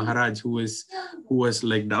Babaji Maharaj, who was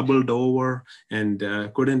like doubled over and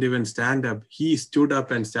couldn't even stand up, he stood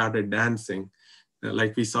up and started dancing.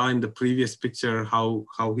 Like we saw in the previous picture, how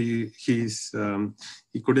he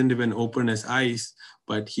couldn't even open his eyes,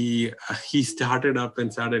 but he started up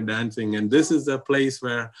and started dancing. And this is the place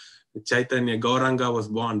where Chaitanya Gauranga was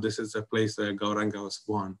born. This is the place where Gauranga was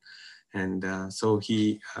born. And so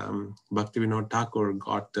Bhaktivinoda Thakur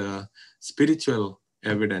got spiritual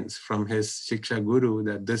evidence from his Shiksha Guru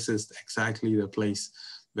that this is exactly the place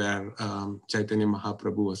where Chaitanya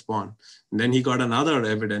Mahaprabhu was born. And then he got another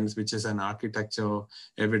evidence, which is an architectural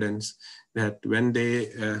evidence, that when they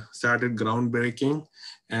started groundbreaking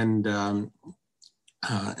and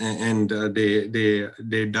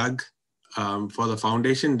they dug for the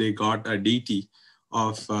foundation, they got a deity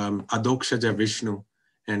of Adokshaja Vishnu.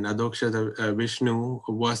 And Adokshaja Vishnu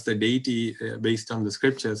was the deity, based on the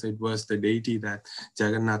scriptures, it was the deity that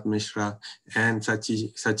Jagannath Mishra and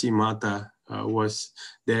Sachi Mata was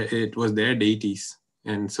there. It was their deities.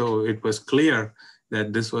 And so it was clear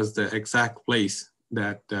that this was the exact place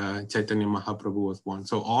that Chaitanya Mahaprabhu was born.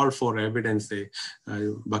 So all 4 evidence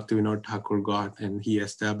Bhaktivinoda Thakur got, and he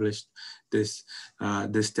established this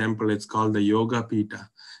temple. It's called the Yoga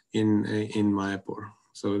Pita in Mayapur.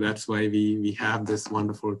 So that's why we have this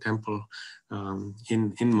wonderful temple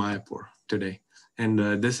in Mayapur today.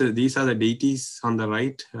 And these are the deities on the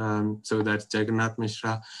right. So that's Jagannath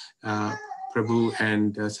Mishra, Prabhu,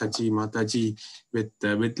 and Sachi Mataji with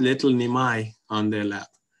little Nimai on their lap.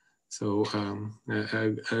 So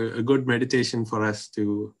a good meditation for us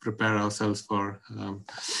to prepare ourselves for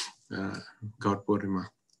God Purnima.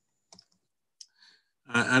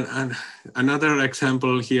 And another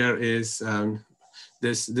example here is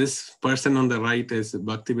this person on the right is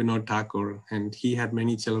Bhakti Vinod Thakur, and he had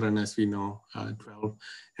many children, as we know, 12.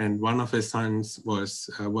 And one of his sons was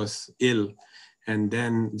ill. And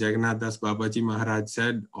then Jagannath Das Babaji Maharaj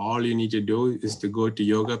said, all you need to do is to go to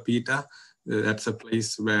Yoga Pita. That's a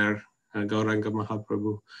place where Gauranga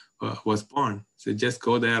Mahaprabhu was born. So just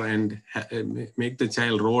go there and make the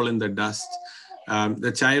child roll in the dust.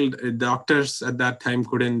 The doctors at that time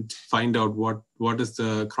couldn't find out what is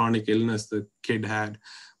the chronic illness the kid had.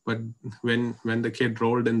 But when the kid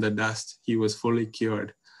rolled in the dust, he was fully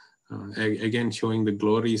cured. Again, showing the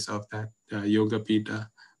glories of that Yoga Pita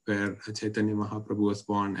where Chaitanya Mahaprabhu was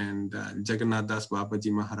born, and Jagannath Das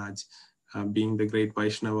Babaji Maharaj being the great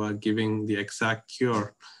Vaishnava, giving the exact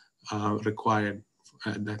cure required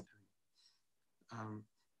at that time.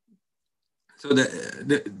 So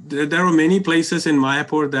there are many places in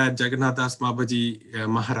Mayapur that Jagannath Das Babaji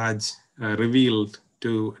Maharaj revealed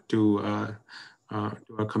to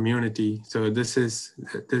our community. So this is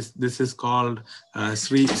called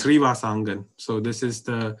Srivasangan. So this is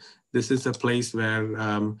the place where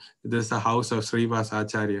there's the house of Srivas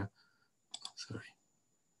Acharya. Sorry.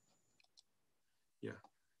 Yeah.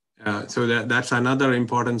 So that's another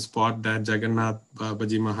important spot that Jagannath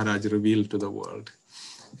Babaji Maharaj revealed to the world.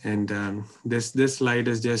 And this slide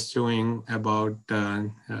is just showing about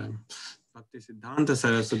Bhaktisiddhanta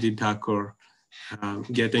Saraswati Thakur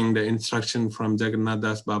getting the instruction from Jagannath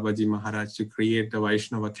Das Babaji Maharaj to create the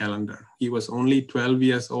Vaishnava calendar. He was only 12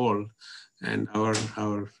 years old, and our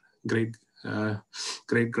great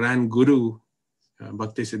grand guru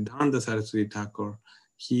Bhaktisiddhanta Saraswati Thakur,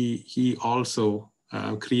 he also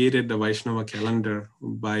created the Vaishnava calendar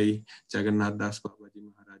by Jagannath Das Babaji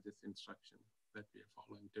Maharaj's instruction that we are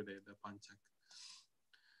following today, the Panchak.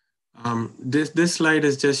 This slide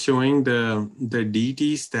is just showing the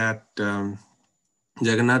deities that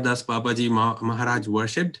Jagannath Das Babaji Maharaj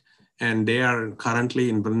worshipped, and they are currently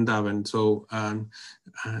in Vrindavan. So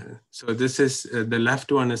this is the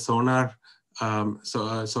left one is Sonar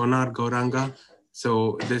Gauranga.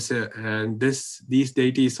 So these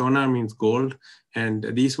deities, Sonar means gold, and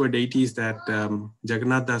these were deities that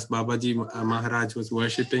Jagannath Das Babaji Maharaj was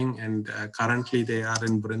worshipping, and currently they are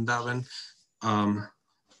in Vrindavan.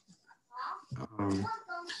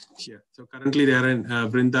 So currently they are in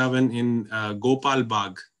Vrindavan in Gopal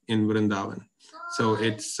Bagh in Vrindavan. So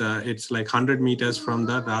it's like 100 meters from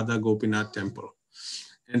the Radha Gopinath temple.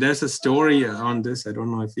 And there's a story on this. I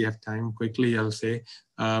don't know if we have time. Quickly, I'll say.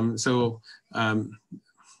 There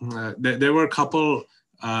were a couple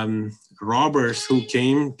robbers who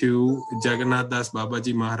came to Jagannath Das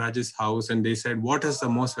Babaji Maharaj's house, and they said, "What is the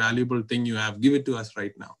most valuable thing you have? Give it to us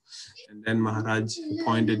right now." And then Maharaj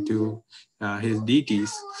pointed to his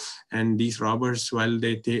deities, and these robbers, while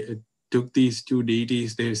they took these two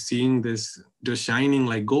deities, they're seeing this just shining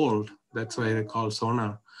like gold. That's why they call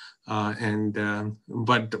Sonar.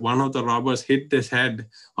 But one of the robbers hit his head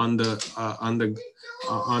on the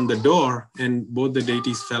door, and both the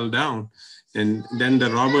deities fell down. And then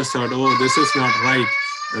the robbers thought, "Oh, this is not right.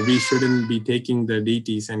 We shouldn't be taking the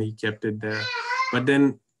deities," and he kept it there. But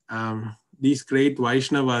then these great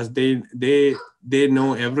Vaishnavas, they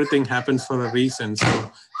know everything happens for a reason.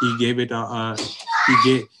 So he gave it.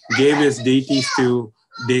 He gave his deities to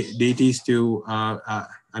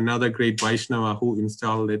another great Vaishnava who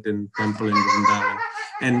installed it in temple in Vrindavan.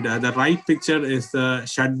 And the right picture is the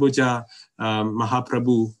Shadbhuja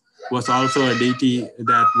Mahaprabhu, was also a deity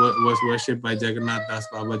that was worshipped by Jagannath Das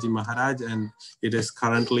Babaji Maharaj, and it is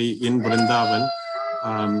currently in Vrindavan.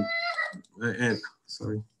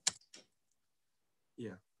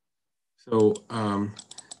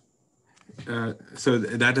 So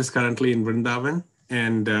that is currently in Vrindavan.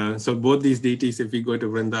 And so both these deities, if we go to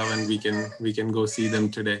Vrindavan, we can go see them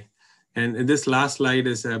today. And this last slide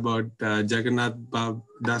is about Jagannath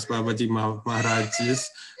Das Babaji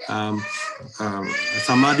Maharaj's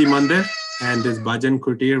Samadhi Mandir and his Bhajan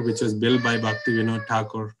Kutir, which was built by Bhakti Vinod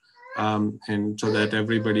Thakur, and so that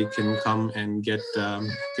everybody can come and get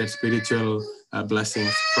spiritual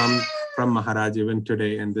blessings from Maharaj even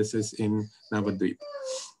today. And this is in Navadvip.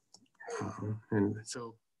 And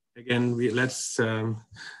so again, let's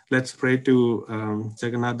pray to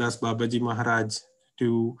Jagannath Das Babaji Maharaj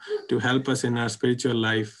to help us in our spiritual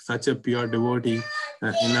life, such a pure devotee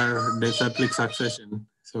in our disciplic succession.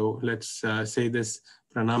 So let's say this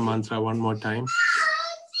pranam mantra one more time.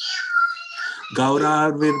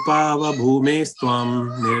 Gaurar Virpava Bhumestvam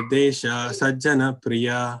Nirdesha Sajjana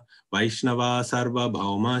Priya Vaishnava Sarva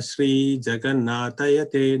Bhauma Shri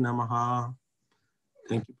Jagannatayate Namaha.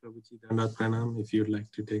 Thank you, Prabhuji. Dandavat Pranam, if you'd like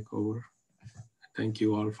to take over. Thank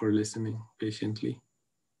you all for listening patiently.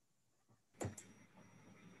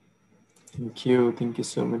 Thank you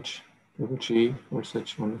so much, Prabhuji, for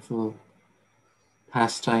such wonderful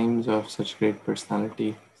pastimes of such great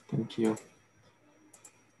personality. Thank you.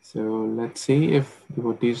 So let's see if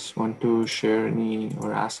devotees want to share any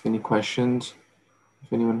or ask any questions.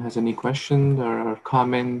 If anyone has any questions or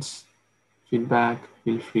comments, feedback,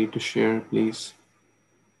 feel free to share, please.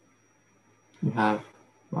 You have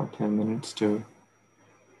about 10 minutes to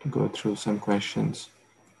go through some questions.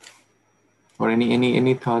 Or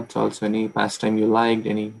any thoughts also, any pastime you liked,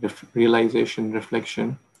 any realization,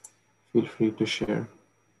 reflection, feel free to share.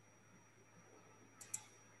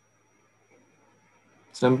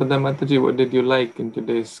 Sampada Mataji, what did you like in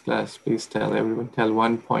today's class? Please tell everyone, tell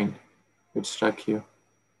one point which struck you.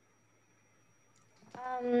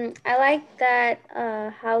 I like that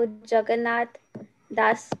how Jagannath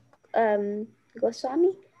Das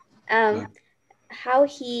Goswami, how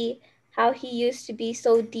he used to be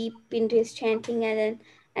so deep into his chanting,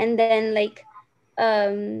 and then like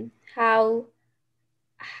how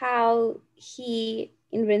he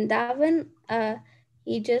in Vrindavan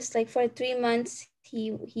he just like for 3 months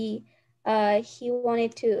he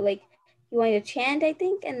wanted to chant, I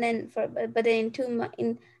think, and then but then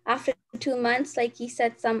after 2 months, like he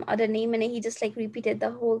said some other name and he just like repeated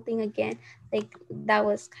the whole thing again. Like that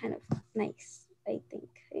was kind of nice, I think.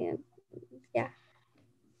 Yeah.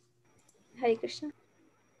 Hare Krishna.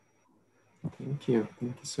 Thank you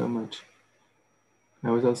so much. I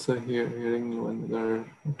was also hearing one other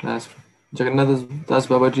class. Jagannath Das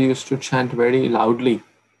Babaji used to chant very loudly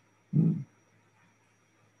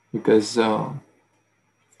because, of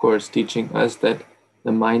course, teaching us that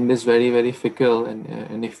the mind is very, very fickle,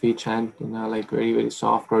 and if we chant, like very, very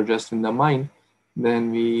soft or just in the mind,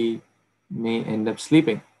 then we may end up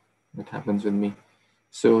sleeping. That happens with me.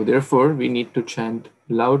 So therefore, we need to chant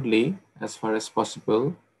loudly as far as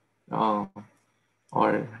possible,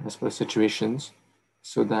 or as per situations,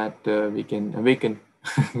 so that we can awaken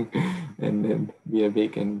and then be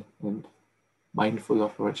awakened and mindful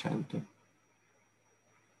of our chanting.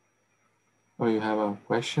 Oh, you have a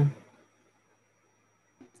question?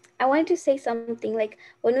 I wanted to say something like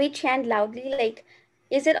when we chant loudly, like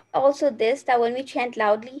is it also this that when we chant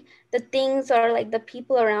loudly, the things or like the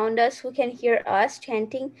people around us who can hear us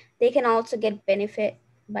chanting, they can also get benefit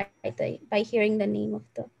by hearing the name of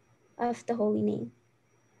the holy name?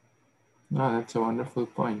 Oh, that's a wonderful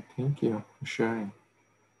point. Thank you for sharing.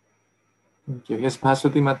 Thank you. Yes,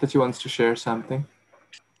 Bhaswati Mataji wants to share something.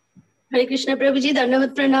 Hare Krishna Prabhuji,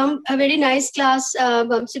 Dandavat Pranam. A very nice class,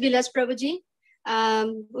 Vamsi Vilas Prabhuji.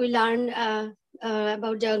 We learned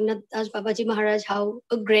about Jagannath Das Babaji Maharaj, how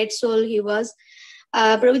a great soul he was.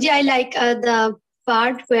 Prabhuji, I like the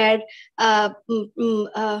part where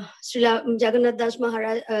Jagannath Das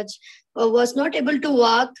Maharaj was not able to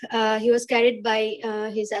walk. He was carried by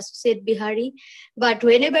his associate Bihari. But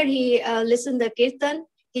whenever he listened to the Kirtan,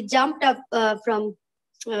 he jumped up from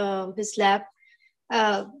his lap.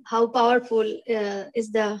 How powerful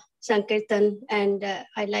is the Sankirtan, and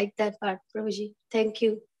I like that part, Prabhuji. Thank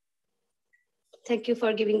you. Thank you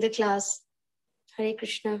for giving the class. Hare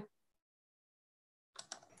Krishna.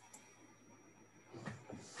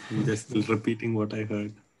 I'm just still repeating what I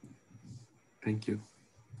heard. Thank you.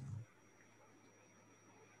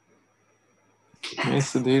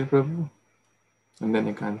 Yes, Sudhir Prabhu. And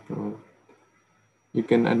then Ekant Prabhu. You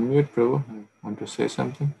can unmute, Prabhu. Want to say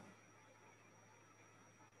something?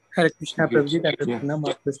 Hare Krishna, Prabhuji.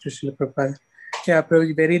 Yeah,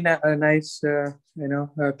 Prabhuji, very nice,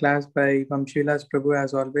 class by Vamsi Vilas Prabhu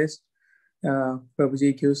as always.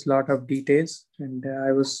 Prabhuji gives a lot of details, and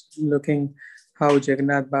I was looking how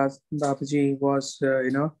Jagannath Babaji was,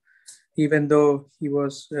 even though he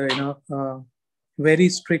was, very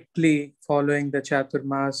strictly following the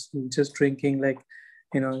Chaturmas, just drinking like,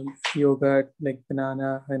 yogurt, like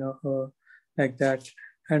banana, like that.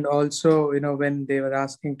 And also, when they were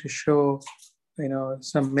asking to show,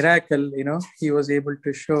 some miracle, he was able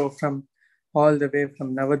to show from all the way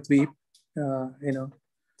from Navadvip,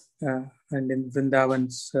 and in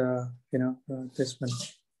Vrindavan's, this one.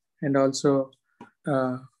 And also,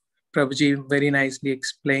 Prabhuji very nicely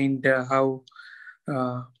explained how,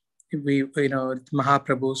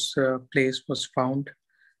 Mahaprabhu's place was found.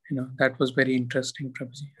 That was very interesting,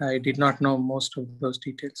 Prabhuji. I did not know most of those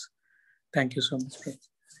details. Thank you so much, Prabhu.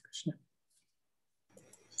 Kṛṣṇa.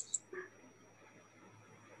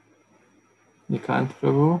 Nikant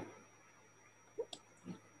Prabhu.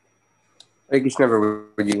 Hare Krishna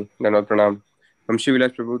Prabhuji, Dandavat Pranam. Vamsi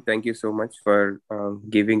Vilas Prabhu, thank you so much for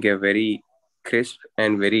giving a very crisp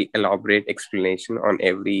and very elaborate explanation on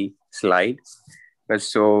every slide.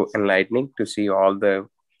 That's so enlightening to see all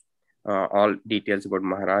details about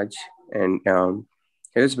Maharaj, and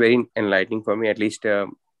it was very enlightening for me. At least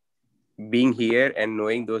being here and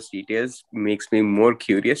knowing those details makes me more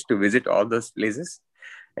curious to visit all those places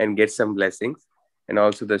and get some blessings. And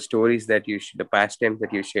also the stories that the pastimes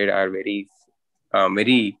that you shared are very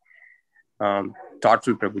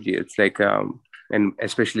thoughtful, Prabhuji. It's like and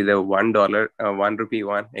especially the $1 1 rupee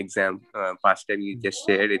one exam pastime you just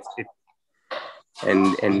shared.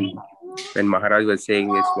 And when Maharaj was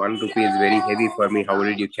saying this 1 rupee is very heavy for me, how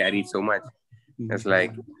did you carry so much? It's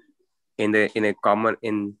like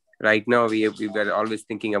right now we are always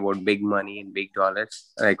thinking about big money and big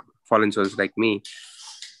dollars, like fallen souls like me,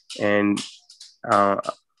 and a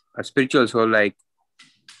spiritual soul like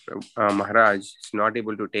Maharaj is not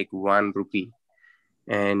able to take 1 rupee,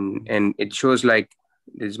 and it shows like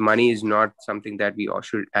this money is not something that we all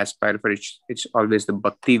should aspire for. It's always the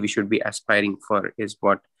bhakti we should be aspiring for, is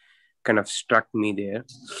what kind of struck me there.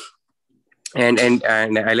 And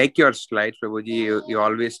I like your slides, Prabhuji. You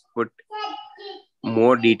always put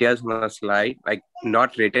more details on a slide, like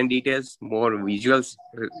not written details, more visual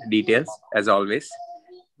details as always,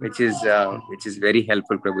 which is very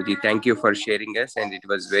helpful, Prabhuji. Thank you for sharing us, and it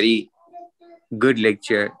was very good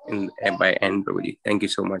lecture by end, Prabhuji. Thank you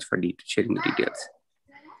so much for sharing the details.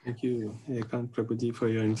 Thank you, Ekant Prabhuji, for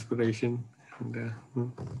your inspiration. And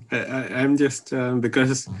I'm just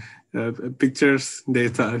because pictures they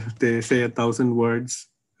say 1,000 words,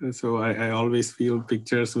 so I always feel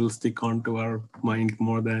pictures will stick onto our mind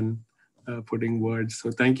more than putting words. So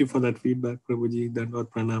thank you for that feedback, Prabhuji. Dandavat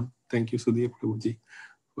Pranam. Thank you, Sudhir Prabhuji,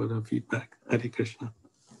 for the feedback. Hare Krishna.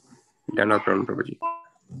 Dandavat Pranam, Prabhuji.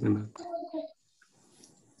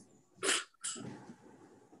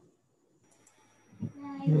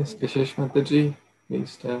 Yes, Vishesh Mataji,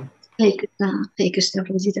 please tell. Hare Kṛṣṇa,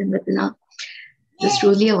 Prabhuji, Dandavat Pranam. It was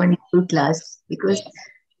truly a wonderful class, because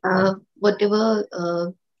whatever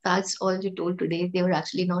facts all you told today, they were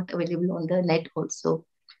actually not available on the net also.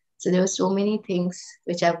 So there were so many things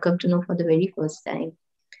which I've come to know for the very first time.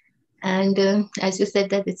 And as you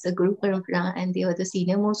said that it's a Guru Parampara and they are the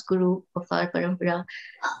senior most Guru of our Parampara.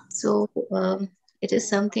 So it is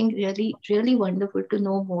something really, really wonderful to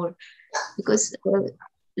know more, because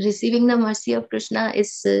receiving the mercy of Kṛṣṇa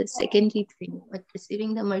is the secondary thing, but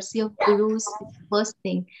receiving the mercy of Gurus is the first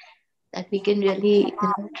thing that we can really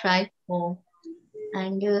try for.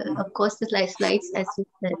 And of course, the slides, as you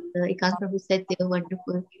said, Ekant Prabhu said, they were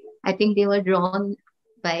wonderful. I think they were drawn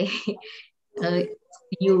by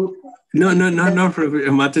you. No,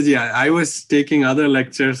 Mataji. I was taking other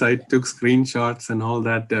lectures. I took screenshots and all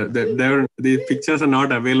that. The pictures are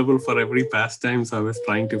not available for every pastime, so I was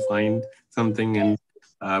trying to find something. And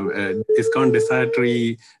ISKCON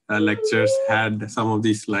Desiratory lectures had some of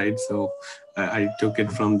these slides, so I took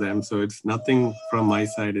it from them. So it's nothing from my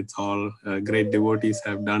side. It's all great devotees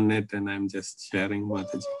have done it, and I'm just sharing,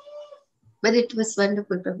 Mataji. But it was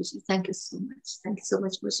wonderful, Prabhuji. Thank you so much. Thank you so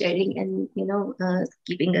much for sharing and,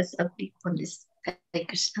 keeping us upbeat on this. Hare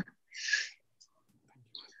Kṛṣṇa.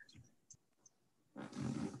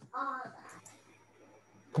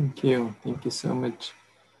 Thank you. Thank you so much.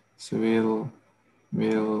 So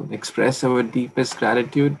we'll express our deepest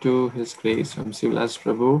gratitude to His Grace Vamsi Vilas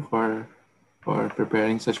Prabhu for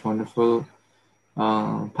preparing such wonderful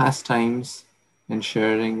pastimes and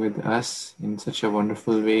sharing with us in such a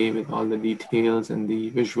wonderful way with all the details and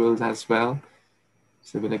the visuals as well.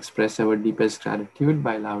 So we'll express our deepest gratitude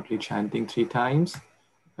by loudly chanting 3 times.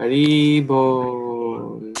 Hari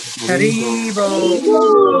Bol. Hari Bol.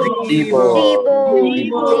 Hari Bol. Hari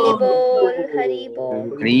Bol. Hari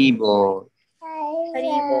Bol. Hari Bol.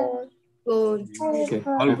 Okay.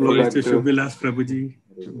 All glories to Shubhilas Prabhuji.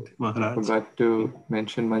 Maharaj. I forgot to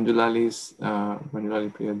mention Manjulali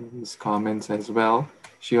Priyadevi's comments as well.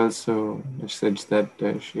 She also messaged that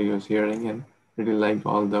she was hearing and really liked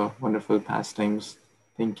all the wonderful pastimes.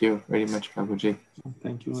 Thank you very much, Prabhuji.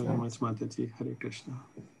 Thank you very much, Mataji. Hare Krishna.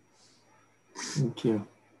 Thank you.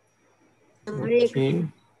 Okay.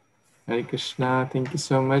 Hare Krishna. Thank you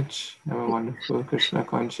so much. Have a wonderful Krishna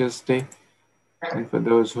conscious day. And for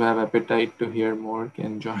those who have appetite to hear more,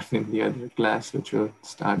 can join in the other class, which will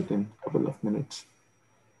start in a couple of minutes.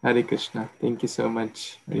 Hare Krishna. Thank you so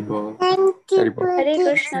much. Hare Bol. Hare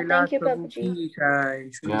Krishna. Thank you, Prabhuji.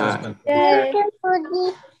 Yeah. Jai. Hare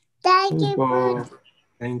Bol.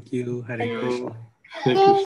 Thank you. Hare Hare Krishna. Hare Krishna.